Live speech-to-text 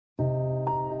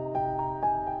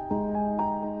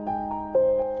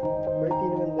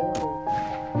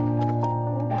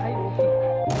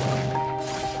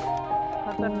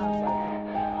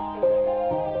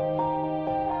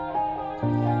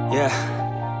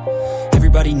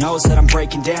Everybody knows that I'm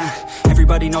breaking down.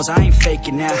 Everybody knows I ain't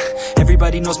faking now.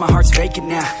 Everybody knows my heart's vacant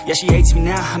now. Yeah, she hates me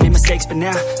now, I made mistakes but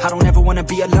now I don't ever wanna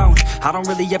be alone. I don't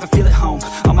really ever feel at home.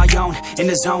 On my own, in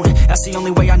the zone, that's the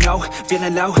only way I know.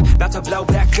 Feeling low, about to blow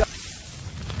back up.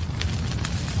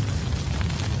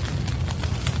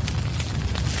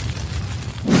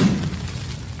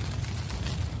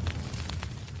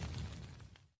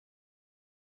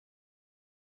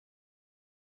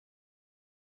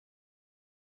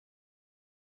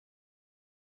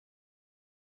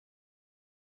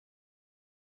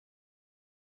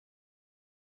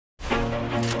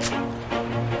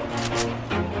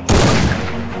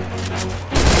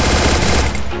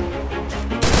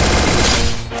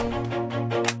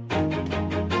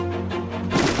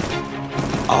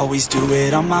 Always do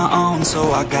it on my own,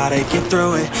 so I gotta get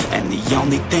through it. And the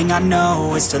only thing I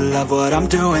know is to love what I'm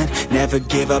doing. Never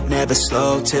give up, never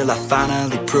slow, till I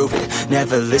finally prove it.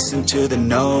 Never listen to the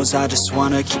no's, I just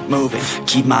wanna keep moving.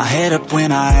 Keep my head up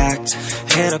when I act,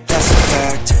 head up, that's a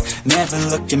fact. Never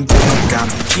looking back,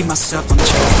 I'ma keep myself on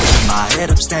track. Keep my head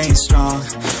up, staying strong,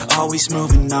 always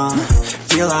moving on.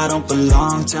 Feel I don't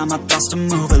belong, tell my thoughts to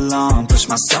move along. Push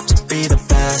myself to be the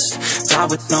best, die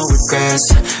with no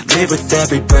regrets. Live with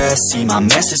every breath, see my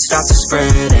message start to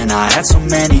spread. And I had so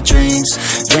many dreams,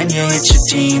 then you hit your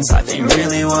teens. Life ain't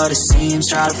really what it seems,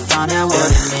 try to find out what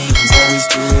it means. Always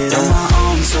do it on my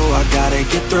own, so I gotta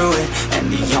get through it.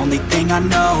 And the only thing I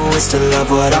know is to love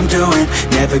what I'm doing.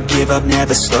 Never give up,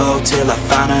 never slow, till I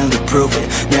finally prove it.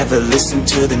 Never listen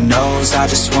to the no's, I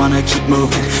just wanna keep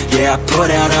moving. Yeah, I put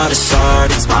out all this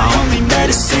art, it's my only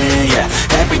medicine. Yeah,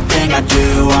 everything I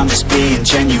do, I'm just being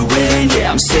genuine.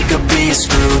 Yeah, I'm sick of being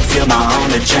screwed, feel my own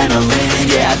adrenaline.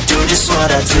 Yeah, I do just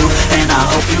what I do, and I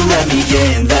hope you let me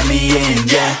in,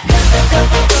 yeah.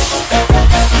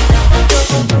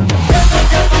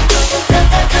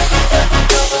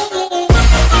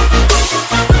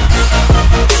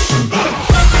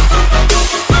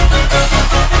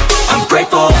 I'm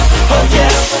grateful, oh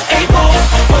yeah, able,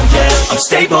 oh yeah, I'm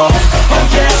stable, oh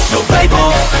yeah, no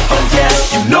label, oh yeah,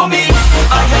 you know me,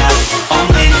 I have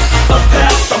only a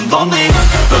path, I'm lonely,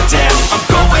 but damn, I'm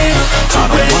going to win. I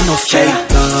don't want no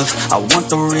fake love, I want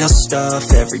the real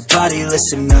stuff. Everybody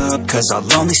listen up, cause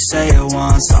I'll only say it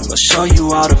once. I'm gonna show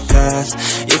you all the path,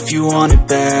 if you want it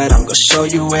bad. I'm gonna show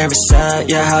you where it's at,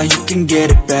 yeah, how you can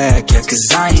get it back. Yeah,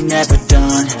 cause I ain't never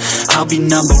done, I'll be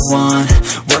number one.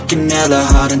 Working hella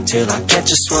hard until I get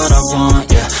just what I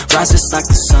want, yeah. Rises like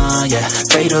the sun, yeah,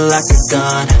 fatal like a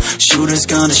gun. Shooter's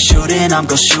gonna shoot and I'm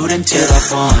gonna shoot until I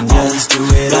won, yeah. Always do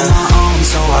it on my own,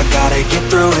 so I gotta get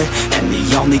through it. And the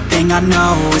only thing I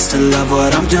know is to love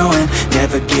what I'm doing.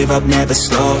 Never give up, never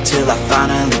slow, till I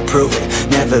finally prove it.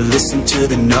 Never listen to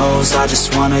the no's, I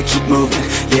just wanna keep moving.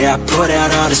 Yeah, I put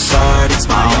out all this art, it's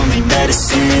my only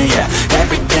medicine. Yeah,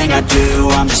 everything I do,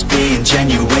 I'm just being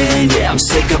genuine. Yeah, I'm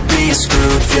sick of being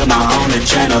screwed, feel my own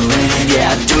adrenaline.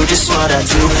 Yeah, I do just what I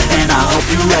do, and I hope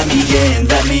you let me in,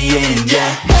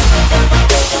 yeah.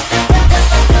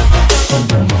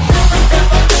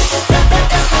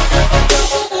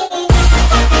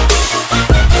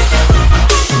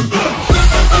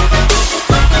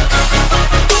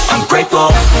 I'm grateful,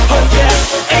 oh yeah,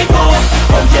 able,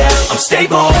 oh yeah, I'm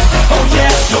stable, oh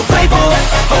yeah, no label,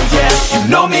 oh yeah, you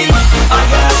know me, I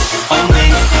have only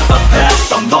a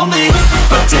path, I'm lonely,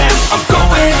 but damn, I'm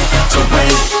going to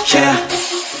win, yeah.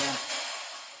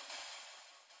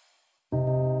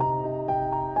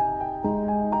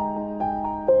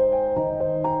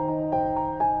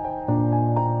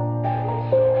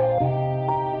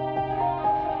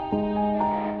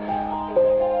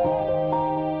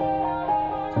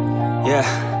 Yeah,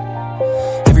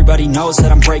 everybody knows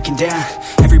that I'm breaking down.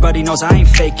 Everybody knows I ain't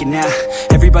faking now.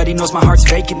 Everybody knows my heart's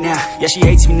vacant now. Yeah, she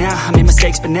hates me now, I made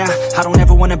mistakes but now I don't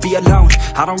ever wanna be alone.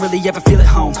 I don't really ever feel at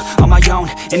home. On my own,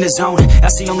 in the zone,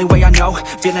 that's the only way I know.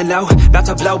 Feeling low, about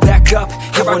to blow back up.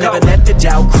 Here I won't ever let the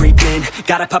doubt creep in.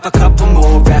 Gotta pop a couple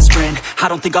more aspirin. I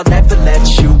don't think I'll ever let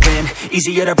you in.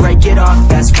 Easier to break it off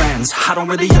best friends. I don't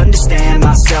really understand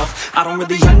myself, I don't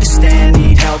really understand,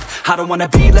 need help. I don't wanna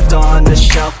be left on the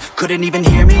shelf. Couldn't even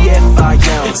hear me if I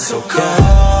yelled. It's so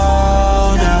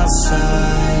cold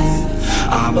outside,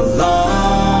 I'm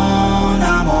alone,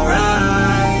 I'm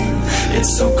alright.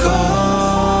 It's so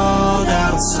cold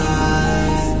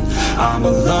outside, I'm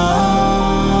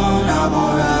alone, I'm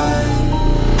alright.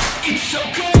 It's so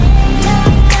cold.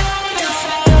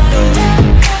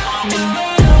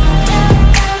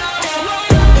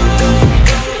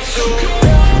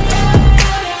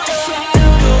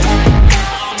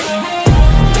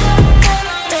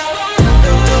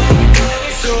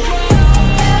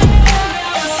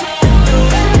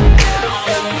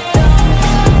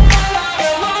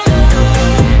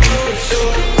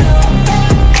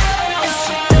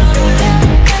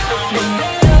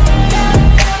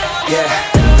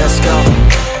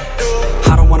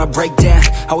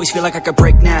 Always feel like I could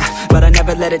break now, but I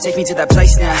never let it take me to that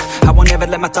place now. I won't ever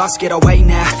let my thoughts get away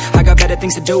now. I got better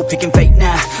things to do, picking fate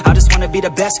now. I just wanna be the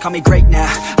best, call me great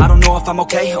now. I don't know if I'm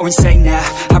okay or insane now.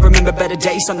 I remember better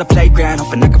days on the playground,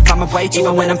 hoping I can find my way to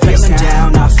even when I'm feeling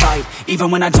down. I fight, even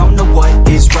when I don't know what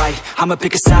is right. I'ma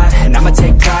pick a side, and I'ma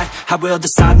take pride. I will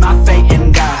decide my fate,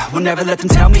 and I will never let them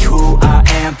tell me who I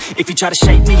am. If you try to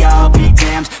shake me, I'll be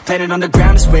damned. Planet on the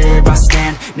ground is where I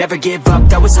stand. Never give up,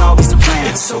 that was always the plan.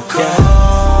 It's so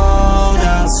cold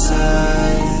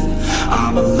outside,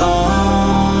 I'm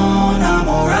alone, I'm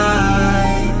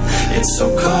alright. It's so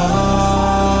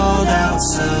cold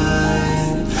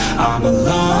outside, I'm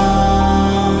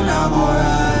alone, I'm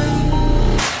alright.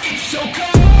 It's so cold.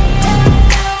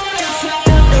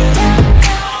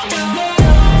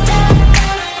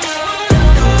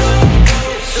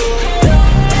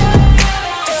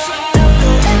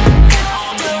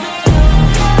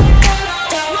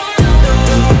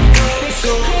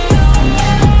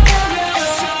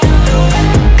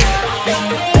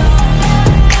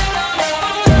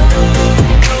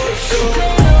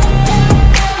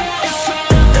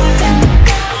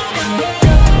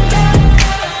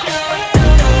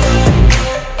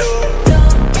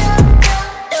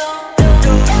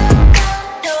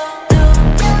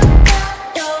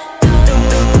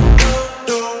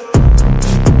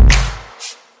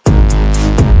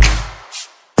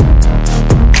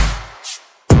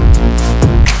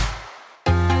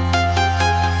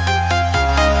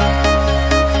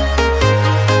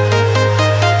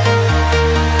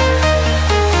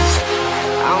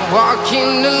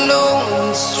 Walking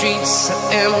alone, the streets are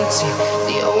empty.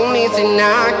 The only thing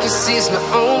I can see is my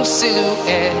own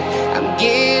silhouette. I'm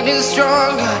getting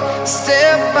stronger,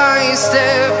 step by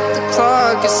step. The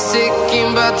clock is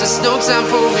ticking, but there's no time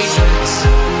for regrets.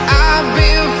 I've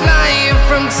been flying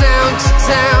from town to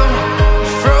town,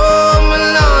 from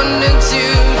London to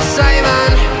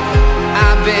Taiwan.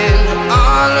 I've been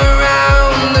all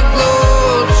around the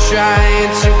globe, trying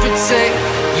to protect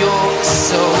your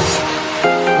soul.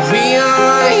 We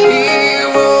are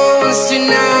heroes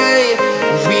tonight.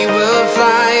 We will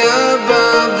fly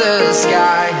above the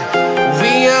sky.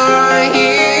 We are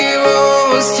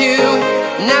heroes tonight.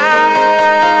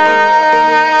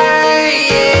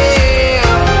 Yeah.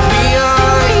 We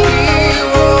are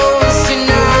heroes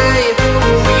tonight.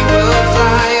 We will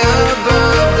fly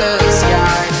above the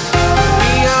sky.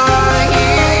 We are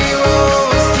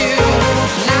heroes tonight.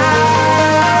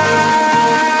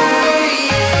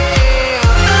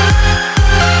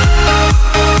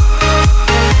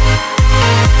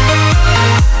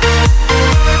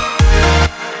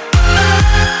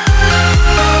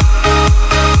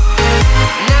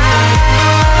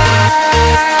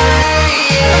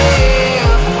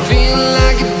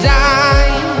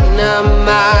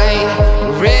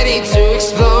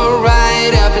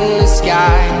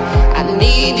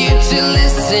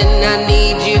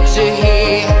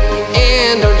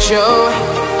 Show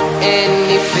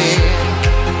any fear.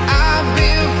 I've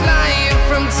been flying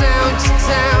from town to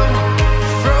town,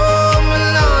 from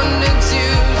London to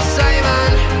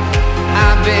Taiwan.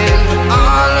 I've been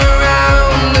all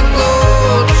around the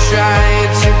globe,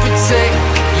 trying to protect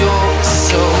your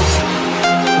soul.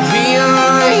 We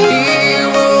are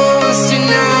heroes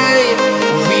tonight.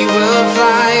 We will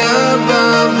fly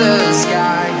above the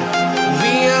sky.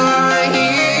 We are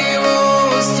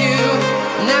heroes tonight.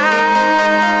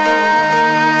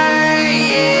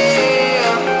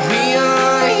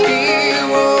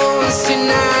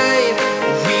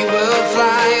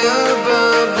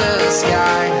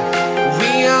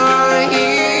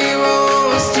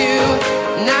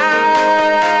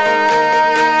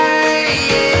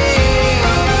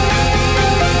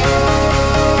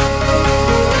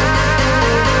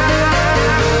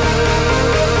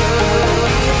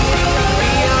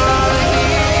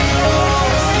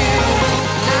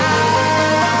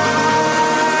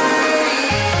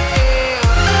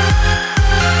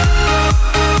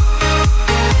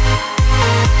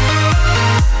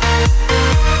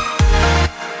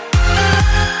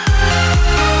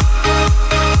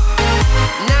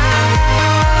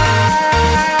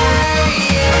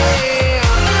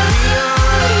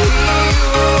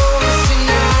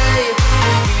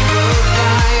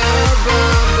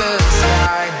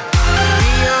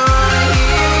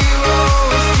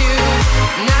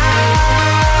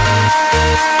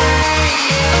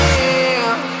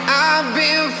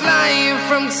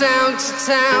 Town to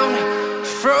town,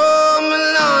 from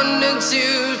London to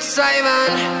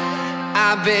Taiwan.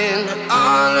 I've been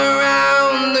all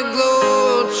around the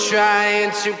globe,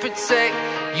 trying to protect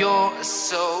your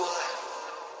soul.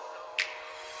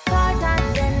 Car top,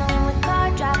 then on with car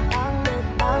drop,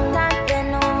 all night,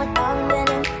 then on with all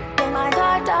linen.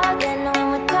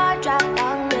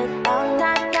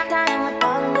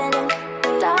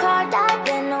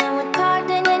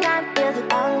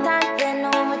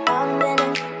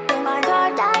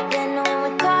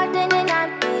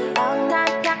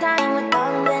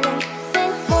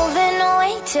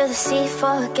 to the sea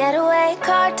for a getaway.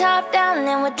 Car top down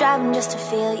and we're driving just to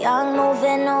feel young.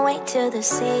 Moving away to the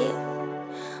sea,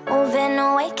 moving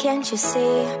away, can't you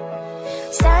see?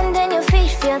 Sand in your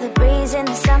feet, feel the breeze in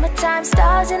the summertime.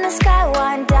 Stars in the sky,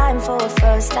 one time for a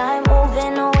first time.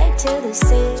 Moving away to the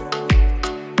sea,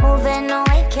 moving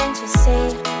away, can't you see?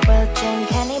 We'll drink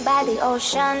honey by the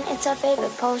ocean, it's our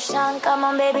favorite potion. Come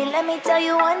on baby, let me tell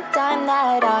you one time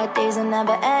that our days will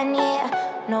never end, yeah.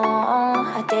 No,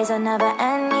 our days will never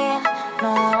end, yeah.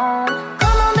 No.